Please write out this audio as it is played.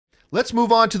Let's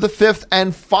move on to the fifth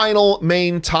and final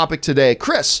main topic today.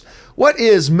 Chris, what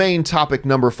is main topic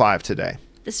number 5 today?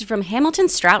 This is from Hamilton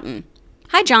Strouton.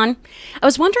 Hi, John. I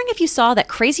was wondering if you saw that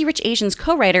Crazy Rich Asians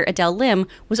co-writer Adele Lim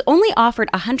was only offered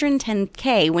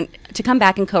 $110K to come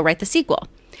back and co-write the sequel.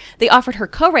 They offered her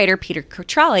co-writer Peter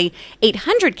Chiarelli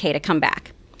 $800K to come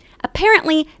back.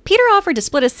 Apparently, Peter offered to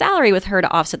split his salary with her to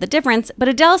offset the difference, but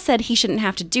Adele said he shouldn't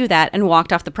have to do that and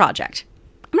walked off the project.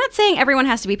 I'm not saying everyone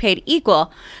has to be paid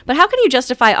equal, but how can you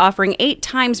justify offering 8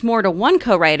 times more to one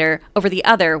co-writer over the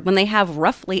other when they have a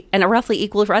roughly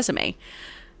equal resume?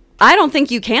 I don't think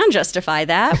you can justify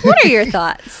that. What are your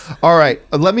thoughts? All right,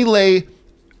 let me lay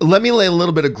a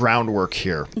little bit of groundwork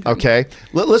here, okay?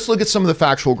 Let's look at some of the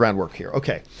factual groundwork here.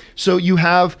 Okay, so you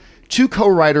have 2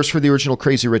 co-writers for the original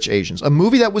Crazy Rich Asians, a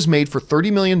movie that was made for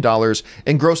 $30 million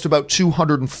and grossed about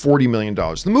 $240 million.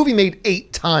 The movie made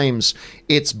 8 times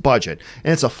its budget,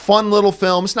 and it's a fun little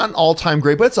film. It's not an all-time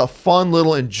great, but it's a fun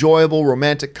little enjoyable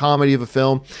romantic comedy of a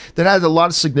film that has a lot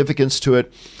of significance to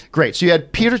it. Great. So you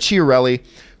had Peter Chiarelli,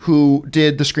 who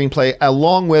did the screenplay,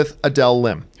 along with Adele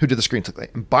Lim, who did the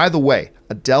screenplay. And by the way,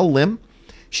 Adele Lim,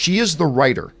 she is the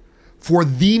writer for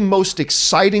the most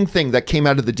exciting thing that came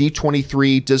out of the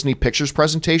D23 Disney Pictures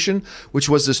presentation, which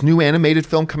was this new animated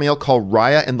film coming out called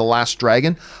Raya and the Last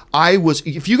Dragon.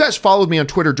 If you guys followed me on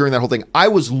Twitter during that whole thing, I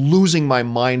was losing my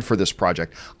mind for this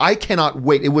project. I cannot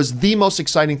wait. It was the most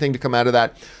exciting thing to come out of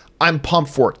that. I'm pumped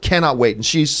for it. Cannot wait. And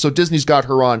so Disney's got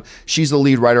her on. She's the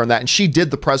lead writer on that. And she did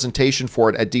the presentation for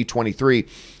it at D23,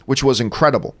 which was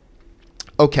incredible.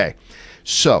 Okay.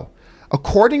 So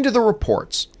according to the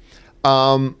reports,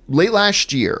 late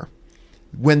last year,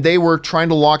 when they were trying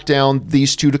to lock down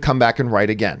these 2 to come back and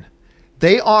write again,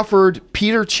 they offered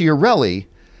Peter Chiarelli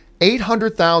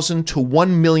 $800,000 to $1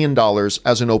 million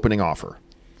as an opening offer.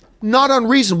 Not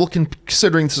unreasonable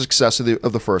considering the success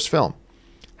of the first film.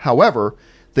 However,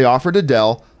 they offered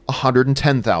Adele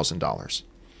 $110,000.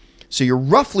 So you're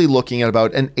roughly looking at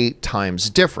about an 8 times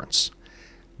difference.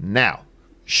 Now,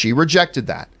 she rejected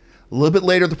that. A little bit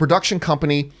later, the production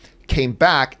company came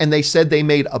back and they said they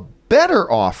made a better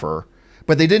offer,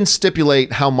 but they didn't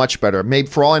stipulate how much better. Maybe,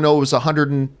 for all I know, it was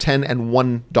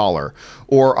 $101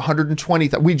 or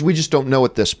 $120,000. We just don't know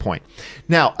at this point.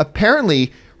 Now,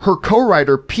 apparently, her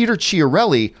co-writer Peter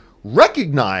Chiarelli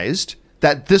recognized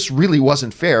that this really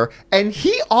wasn't fair, and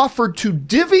he offered to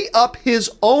divvy up his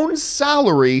own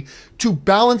salary to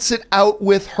balance it out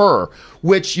with her,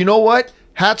 which, you know what?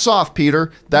 Hats off,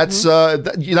 Peter. That's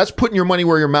putting your money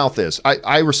where your mouth is.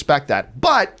 I respect that.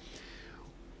 But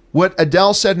what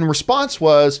Adele said in response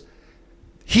was,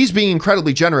 he's being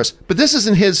incredibly generous, but this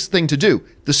isn't his thing to do.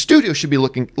 The studio should be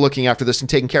looking after this and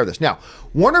taking care of this. Now,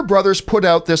 Warner Brothers put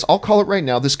out this, I'll call it right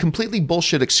now, this completely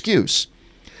bullshit excuse,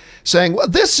 saying, well,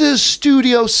 this is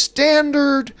studio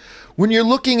standard. When you're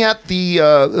looking at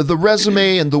the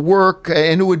resume and the work,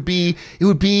 and it would be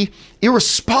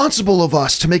irresponsible of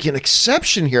us to make an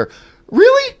exception here.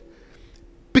 Really?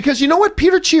 Because you know what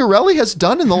Peter Chiarelli has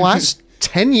done in the last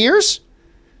 10 years?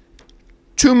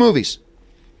 2 movies.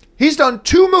 He's done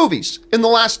 2 movies in the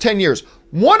last 10 years,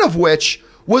 one of which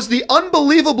was the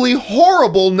unbelievably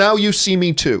horrible Now You See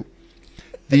Me 2.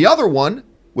 The other one,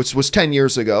 which was 10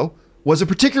 years ago, was a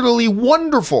particularly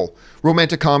wonderful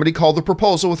romantic comedy called The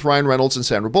Proposal with Ryan Reynolds and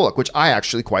Sandra Bullock, which I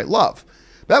actually quite love.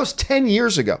 That was 10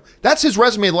 years ago. That's his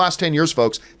resume the last 10 years,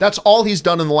 folks. That's all he's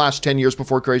done in the last 10 years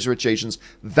before Crazy Rich Asians.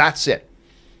 That's it.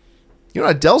 You know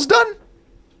what Adele's done?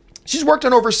 She's worked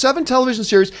on over 7 television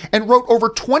series and wrote over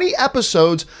 20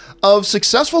 episodes of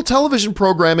successful television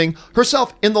programming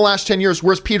herself in the last 10 years,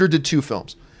 whereas Peter did 2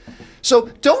 films. So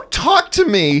don't talk to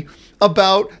me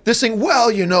about this thing,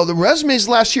 well, you know, the resumes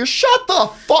last year. Shut the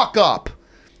fuck up.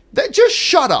 Just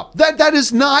shut up. That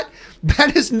is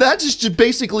just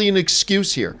basically an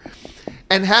excuse here.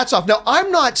 And hats off. Now,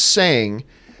 I'm not saying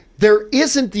there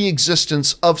isn't the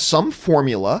existence of some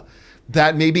formula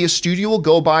that maybe a studio will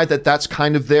go by, that's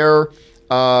kind of their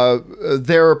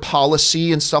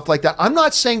policy and stuff like that. I'm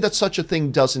not saying that such a thing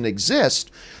doesn't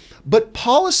exist, but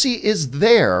policy is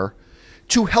there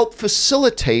to help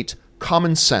facilitate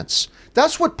common sense.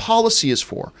 That's what policy is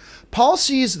for.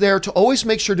 Policy is there to always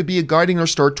make sure to be a guiding or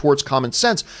star towards common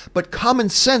sense, but common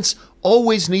sense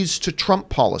always needs to trump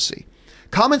policy.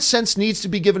 Common sense needs to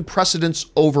be given precedence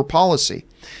over policy.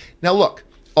 Now look,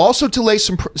 also to lay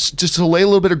a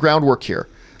little bit of groundwork here,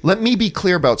 let me be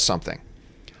clear about something.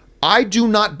 I do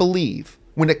not believe,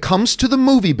 when it comes to the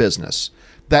movie business,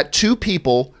 that 2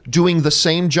 people doing the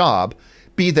same job,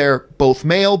 be there both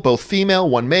male, both female,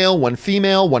 one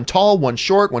female, one tall, one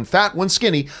short, one fat, one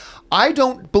skinny. I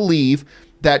don't believe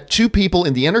that two people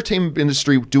in the entertainment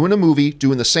industry doing a movie,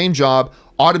 doing the same job,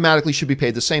 automatically should be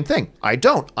paid the same thing. I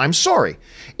don't. I'm sorry.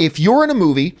 If you're in a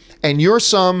movie and you're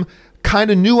some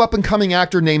kind of new up-and-coming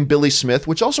actor named Billy Smith,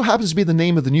 which also happens to be the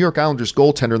name of the New York Islanders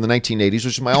goaltender in the 1980s, which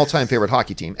is my all-time favorite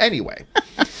hockey team. Anyway,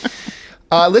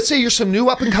 let's say you're some new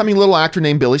up-and-coming little actor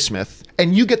named Billy Smith,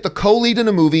 and you get the co-lead in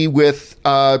a movie with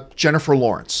Jennifer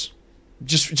Lawrence,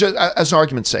 just as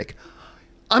argument's sake.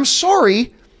 I'm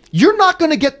sorry, you're not going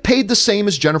to get paid the same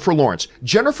as Jennifer Lawrence.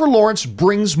 Jennifer Lawrence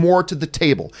brings more to the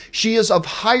table. She is of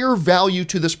higher value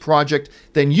to this project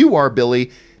than you are, Billy.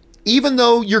 Even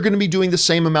though you're going to be doing the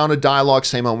same amount of dialogue,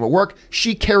 same amount of work,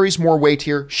 she carries more weight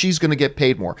here. She's going to get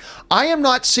paid more. I am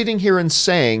not sitting here and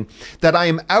saying that I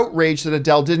am outraged that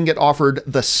Adele didn't get offered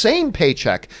the same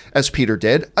paycheck as Peter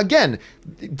did. Again,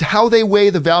 how they weigh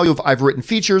the value of I've written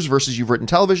features versus you've written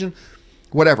television,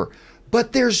 whatever.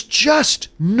 But there's just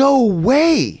no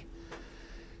way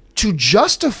to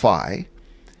justify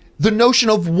the notion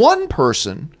of one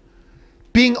person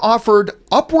being offered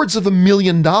upwards of $1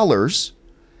 million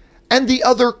and the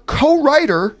other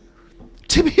co-writer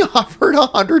to be offered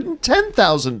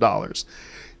 $110,000.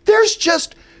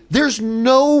 There's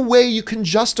no way you can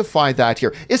justify that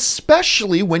here,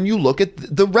 especially when you look at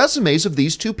the resumes of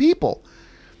these two people.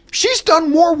 She's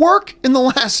done more work in the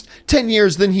last 10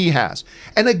 years than he has.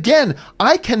 And again,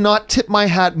 I cannot tip my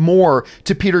hat more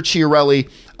to Peter Chiarelli.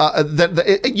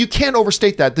 You can't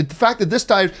overstate that. The fact that this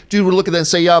dude would look at that and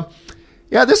say, yeah,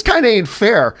 this kind of ain't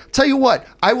fair. Tell you what,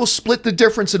 I will split the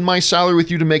difference in my salary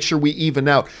with you to make sure we even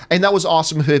out. And that was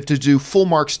awesome of him to do full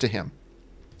marks to him.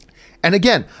 And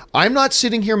again, I'm not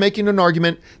sitting here making an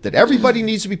argument that everybody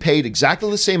needs to be paid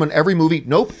exactly the same on every movie.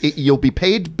 Nope, you'll be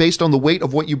paid based on the weight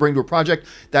of what you bring to a project.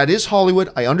 That is Hollywood.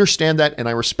 I understand that and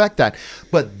I respect that.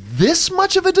 But this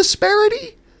much of a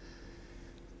disparity?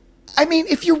 I mean,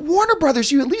 if you're Warner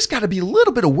Brothers, you at least got to be a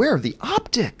little bit aware of the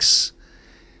optics.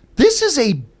 This is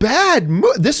a bad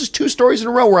move. This is 2 stories in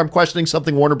a row where I'm questioning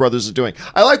something Warner Brothers is doing.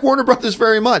 I like Warner Brothers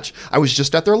very much. I was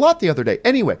just at their lot the other day.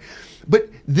 Anyway, but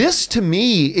this to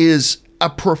me is a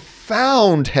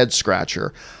profound head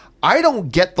scratcher. I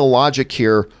don't get the logic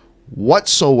here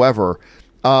whatsoever.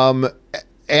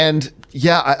 And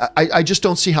yeah, I just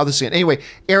don't see how this is. Anyway,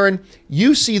 Aaron,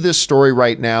 you see this story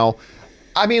right now.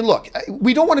 I mean, look,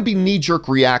 we don't want to be knee-jerk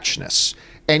reactionists.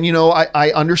 And, you know,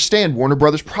 I understand Warner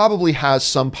Brothers probably has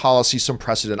some policy, some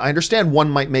precedent. I understand one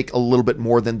might make a little bit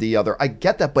more than the other. I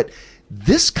get that. But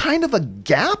this kind of a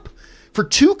gap for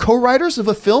 2 co-writers of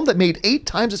a film that made 8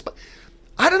 times as...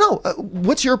 I don't know.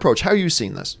 What's your approach? How are you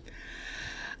seeing this?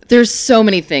 There's so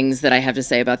many things that I have to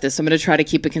say about this. So I'm going to try to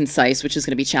keep it concise, which is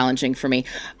going to be challenging for me.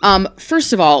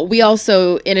 First of all, we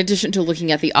also, in addition to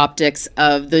looking at the optics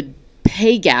of the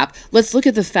pay gap, let's look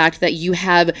at the fact that you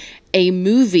have a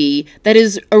movie that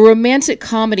is a romantic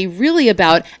comedy really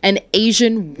about an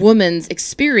Asian woman's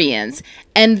experience,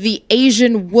 and the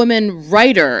Asian woman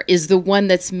writer is the one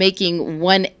that's making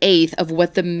 1/8 of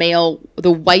what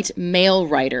the white male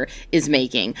writer is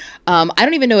making. I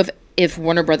don't even know if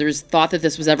Warner Brothers thought that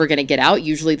this was ever going to get out.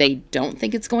 Usually they don't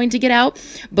think it's going to get out.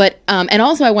 But and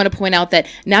also I want to point out that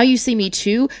Now You See Me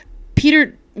Too,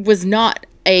 Peter was not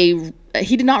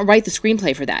he did not write the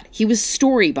screenplay for that. He was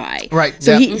story by. Right.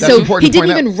 So he didn't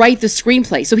even write the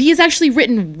screenplay. So he has actually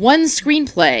written 1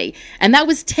 screenplay, and that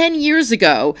was 10 years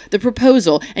ago, the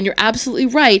proposal. And you're absolutely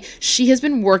right. She has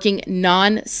been working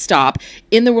nonstop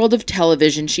in the world of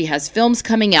television. She has films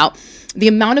coming out. The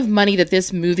amount of money that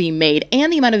this movie made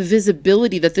and the amount of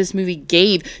visibility that this movie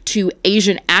gave to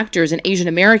Asian actors and Asian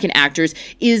American actors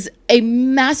is a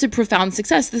massive, profound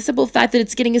success. The simple fact that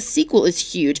it's getting a sequel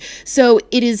is huge. So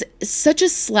it is such a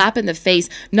slap in the face,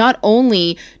 not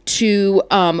only to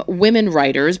women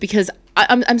writers, because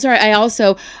I'm sorry, I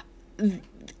also,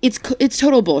 it's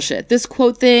total bullshit. This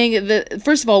quote thing,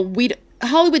 first of all,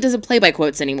 Hollywood doesn't play by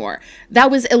quotes anymore. That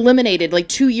was eliminated like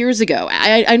 2 years ago.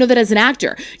 I know that as an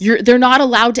actor, they're not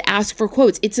allowed to ask for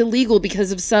quotes. It's illegal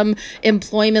because of some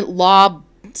employment law,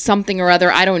 something or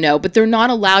other. I don't know, but they're not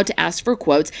allowed to ask for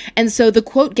quotes. And so the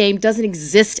quote game doesn't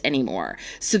exist anymore.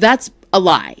 So that's a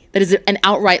lie. That is an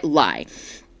outright lie.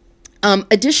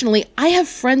 Additionally, I have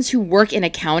friends who work in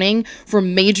accounting for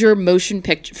major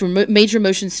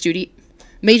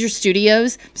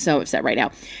studios. I'm so upset right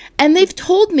now. And they've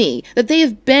told me that they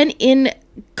have been in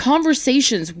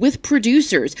conversations with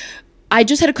producers. I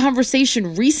just had a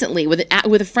conversation recently with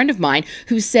a friend of mine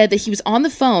who said that he was on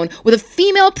the phone with a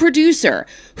female producer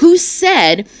who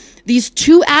said these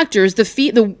two actors, the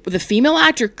female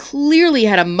actor clearly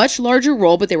had a much larger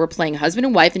role, but they were playing husband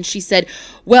and wife. And she said,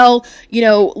 well,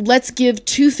 let's give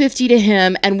 $250 to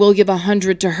him and we'll give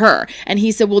 $100 to her. And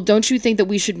he said, well, don't you think that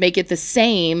we should make it the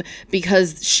same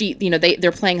because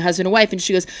they're playing husband and wife? And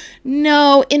she goes,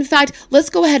 no, in fact, let's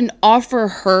go ahead and offer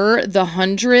her the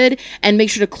 $100 and make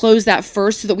sure to close that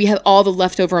first so that we have all the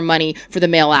leftover money for the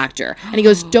male actor. And he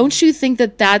goes, don't you think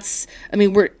that that's,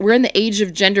 we're in the age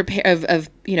of gender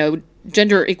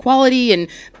gender equality and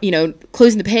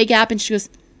closing the pay gap? And she goes,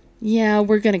 yeah,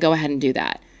 we're going to go ahead and do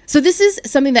that. So this is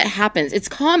something that happens. It's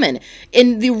common.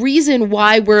 And the reason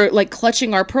why we're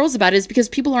clutching our pearls about it is because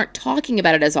people aren't talking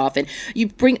about it as often. You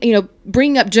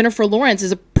bring up Jennifer Lawrence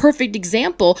as a perfect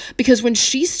example, because when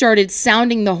she started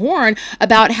sounding the horn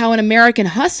about how in American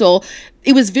Hustle,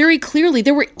 it was very clearly,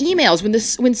 there were emails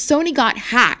when Sony got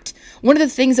hacked. One of the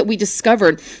things that we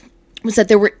discovered was that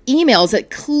there were emails that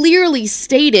clearly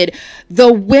stated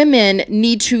the women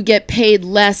need to get paid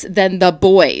less than the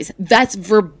boys. That's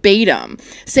verbatim,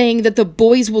 saying that the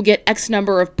boys will get X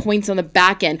number of points on the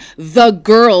back end. The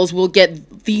girls will get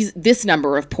this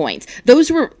number of points.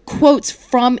 Those were quotes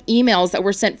from emails that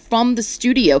were sent from the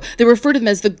studio. They referred to them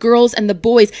as the girls and the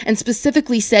boys, and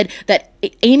specifically said that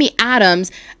Amy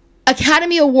Adams,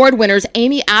 Academy Award winners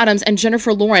Amy Adams and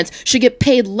Jennifer Lawrence, should get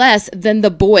paid less than the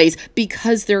boys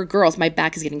because they're girls. My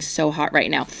back is getting so hot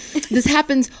right now. This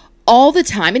happens all the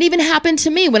time. It even happened to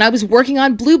me when I was working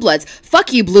on Blue Bloods.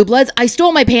 Fuck you, Blue Bloods. I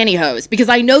stole my pantyhose because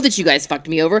I know that you guys fucked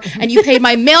me over, and you paid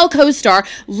my male co-star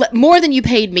more than you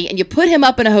paid me, and you put him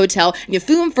up in a hotel, and you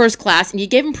flew him first class, and you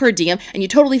gave him per diem, and you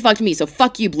totally fucked me. So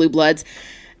fuck you, Blue Bloods.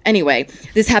 Anyway,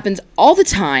 this happens all the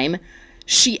time.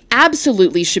 She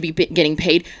absolutely should be getting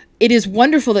paid. It is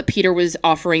wonderful that Peter was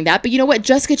offering that. But you know what?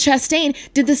 Jessica Chastain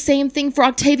did the same thing for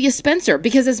Octavia Spencer,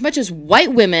 because as much as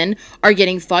white women are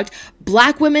getting fucked,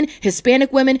 black women,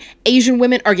 Hispanic women, Asian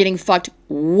women are getting fucked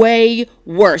way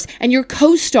worse. And your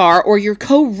co-star or your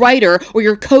co-writer or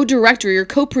your co-director or your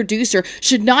co-producer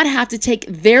should not have to take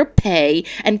their pay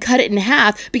and cut it in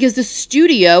half because the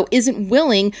studio isn't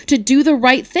willing to do the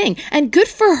right thing. And good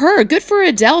for her. Good for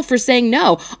Adele for saying,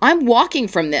 no, I'm walking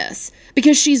from this.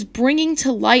 Because she's bringing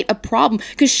to light a problem.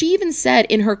 Because she even said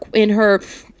in her,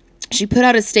 she put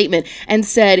out a statement and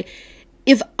said,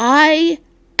 if I,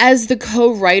 as the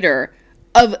co-writer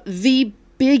of the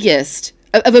biggest,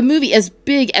 of a movie as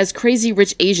big as Crazy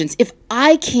Rich Asians, if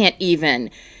I can't even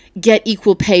get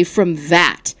equal pay from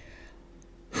that,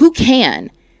 who can?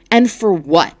 And for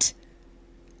what?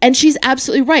 And she's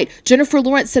absolutely right. Jennifer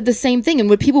Lawrence said the same thing. And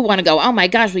when people want to go, oh my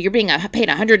gosh, well, you're being paid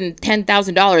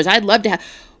 $110,000. I'd love to have.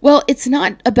 Well, it's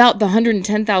not about the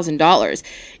 $110,000.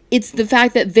 It's the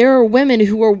fact that there are women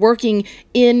who are working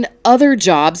in other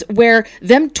jobs where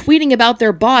them tweeting about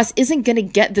their boss isn't going to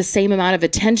get the same amount of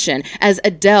attention as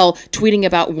Adele tweeting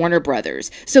about Warner Brothers.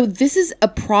 So this is a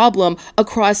problem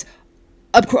across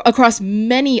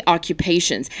many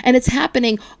occupations, and it's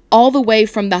happening all the way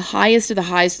from the highest of the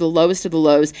highs to the lowest of the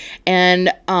lows.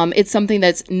 And it's something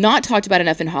that's not talked about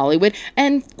enough in Hollywood,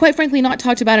 and quite frankly not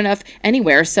talked about enough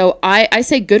anywhere. So I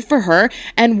say good for her,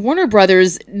 and Warner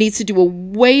Brothers needs to do a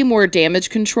way more damage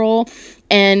control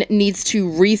and needs to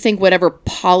rethink whatever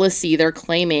policy they're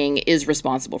claiming is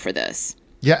responsible for this.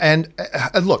 Yeah, and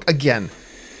look, again,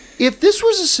 if this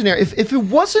was a scenario, if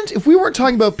we weren't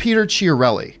talking about Peter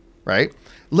Chiarelli, right?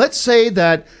 Let's say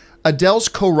that Adele's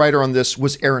co-writer on this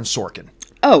was Aaron Sorkin.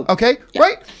 Oh. Okay? Yeah.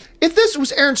 Right? If this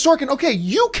was Aaron Sorkin, okay,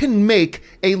 you can make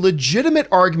a legitimate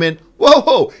argument.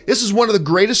 Whoa, this is one of the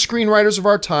greatest screenwriters of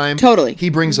our time. Totally. He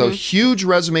brings a huge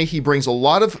resume. He brings a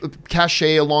lot of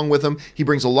cachet along with him. He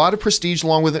brings a lot of prestige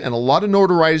along with it, and a lot of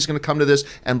notoriety is going to come to this,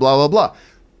 and blah, blah, blah.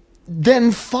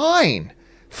 Then fine.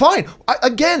 Fine.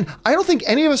 Again, I don't think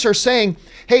any of us are saying,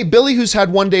 hey, Billy, who's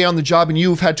had one day on the job and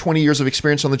you've had 20 years of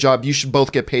experience on the job, you should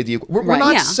both get paid the equal. We're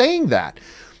not saying that.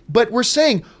 But we're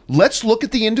saying, let's look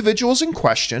at the individuals in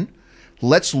question.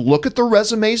 Let's look at the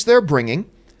resumes they're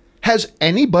bringing. Has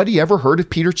anybody ever heard of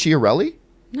Peter Chiarelli?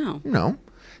 No. No.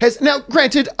 Now,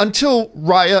 granted, until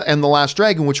Raya and The Last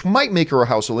Dragon, which might make her a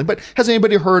household name, but has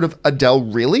anybody heard of Adele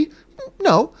really?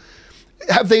 No.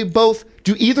 Have they both...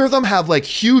 Do either of them have like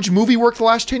huge movie work the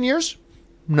last 10 years?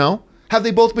 No. Have they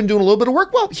both been doing a little bit of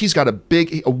work? Well, he's got a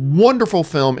wonderful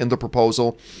film in The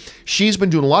Proposal. She's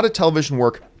been doing a lot of television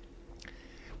work.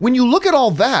 When you look at all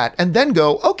that and then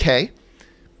go, okay,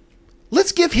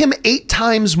 let's give him 8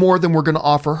 times more than we're going to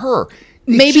offer her.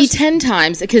 maybe 10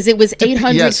 times, because it was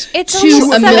 800 yes. It's to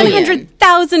almost a million.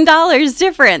 $700,000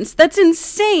 difference. That's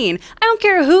insane. I don't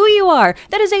care who you are.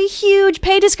 That is a huge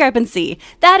pay discrepancy.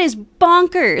 That is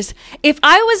bonkers. If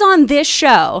I was on this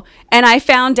show and I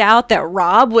found out that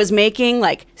Rob was making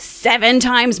like 7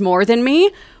 times more than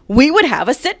me, we would have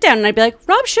a sit down and I'd be like,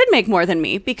 Rob should make more than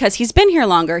me because he's been here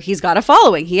longer. He's got a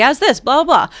following. He has this, blah,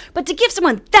 blah, blah. But to give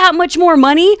someone that much more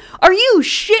money, are you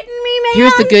shitting me, man?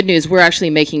 Here's the good news. We're actually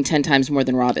making 10 times more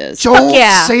than Rob is. Don't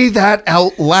yeah. say that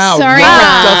out loud. Sorry, Rob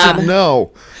Rob. doesn't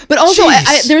know. But also,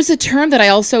 Jeez. there's a term that I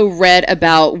also read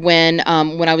about when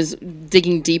I was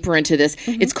digging deeper into this.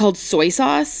 It's called soy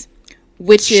sauce.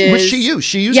 Which she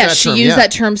used that term. She used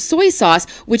that term, soy sauce,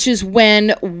 which is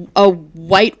when a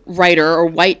white writer, or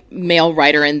white male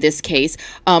writer in this case,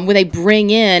 when they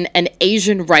bring in an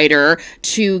Asian writer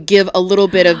to give a little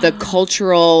bit of the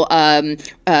cultural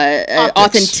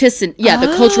authenticity,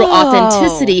 the cultural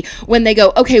authenticity, when they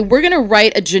go, okay, we're going to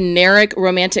write a generic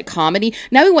romantic comedy.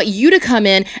 Now we want you to come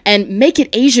in and make it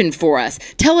Asian for us.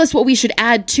 Tell us what we should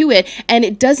add to it. And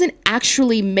it doesn't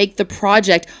actually make the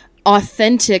project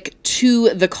authentic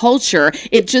to the culture.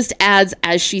 It just adds,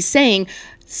 as she's saying,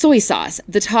 soy sauce,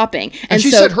 the topping. And she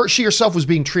said she herself was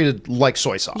being treated like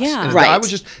soy sauce. Yeah. And right. I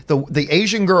was just the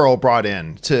Asian girl brought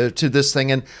in to this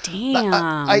thing, and damn.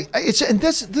 And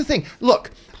this the thing.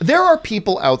 Look, there are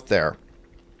people out there,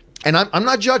 and I'm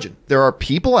not judging. There are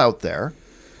people out there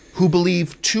who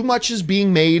believe too much is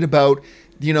being made about,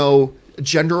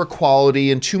 gender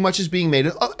equality, and too much is being made.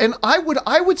 And I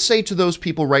would say to those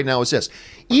people right now is this: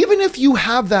 even if you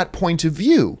have that point of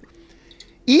view,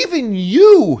 even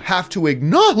you have to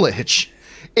acknowledge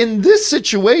in this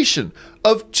situation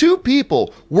of 2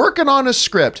 people working on a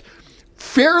script,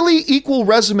 fairly equal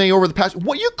resume over the past.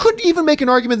 Well, you could even make an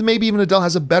argument that maybe even Adele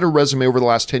has a better resume over the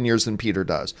last 10 years than Peter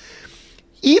does.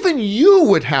 Even you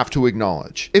would have to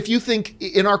acknowledge, if you think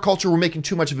in our culture we're making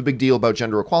too much of a big deal about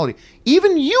gender equality,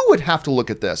 even you would have to look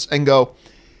at this and go,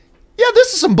 yeah,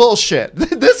 this is some bullshit.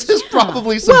 This is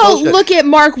probably some bullshit. Well, look at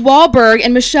Mark Wahlberg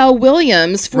and Michelle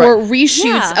Williams for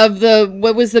reshoots of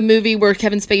what was the movie where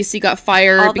Kevin Spacey got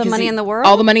fired? All the Money in the World?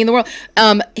 All the Money in the World.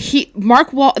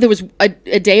 There was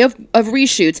a day of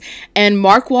reshoots, and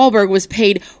Mark Wahlberg was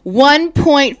paid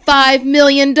 $1.5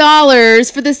 million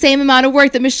for the same amount of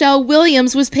work that Michelle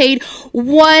Williams was paid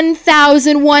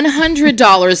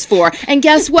 $1,100 for. And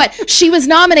guess what? She was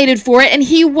nominated for it, and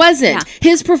he wasn't. Yeah.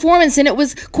 His performance in it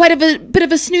was quite a bit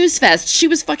of a snooze fest. She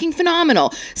was fucking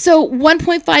phenomenal. So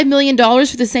 $1.5 million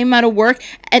for the same amount of work,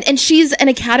 and she's an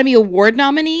Academy Award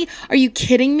nominee? Are you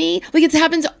kidding me? Like, it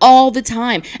happens all the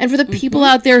time. And for the people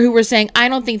out there who were saying, I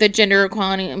don't think that gender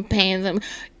equality and paying them,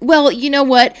 well, you know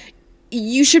what?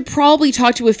 You should probably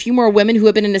talk to a few more women who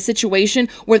have been in a situation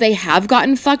where they have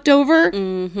gotten fucked over.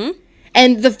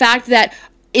 And the fact that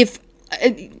if...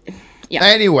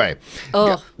 Anyway.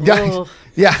 There's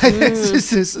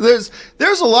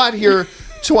a lot here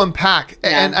to unpack.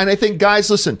 And I think, guys,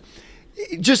 listen,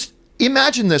 just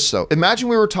imagine this, though. Imagine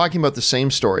we were talking about the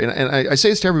same story. And I say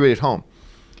this to everybody at home.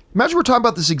 Imagine we're talking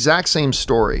about this exact same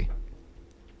story.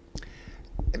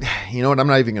 You know what? I'm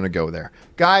not even going to go there.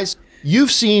 Guys,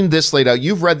 you've seen this laid out.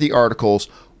 You've read the articles.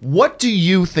 What do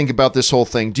you think about this whole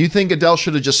thing? Do you think Adele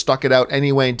should have just stuck it out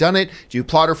anyway and done it? Do you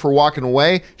applaud her for walking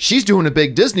away? She's doing a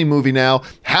big Disney movie now.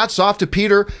 Hats off to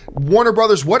Peter. Warner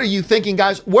Brothers, what are you thinking,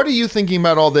 guys? What are you thinking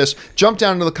about all this? Jump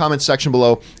down into the comments section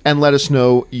below and let us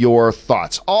know your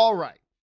thoughts. All right.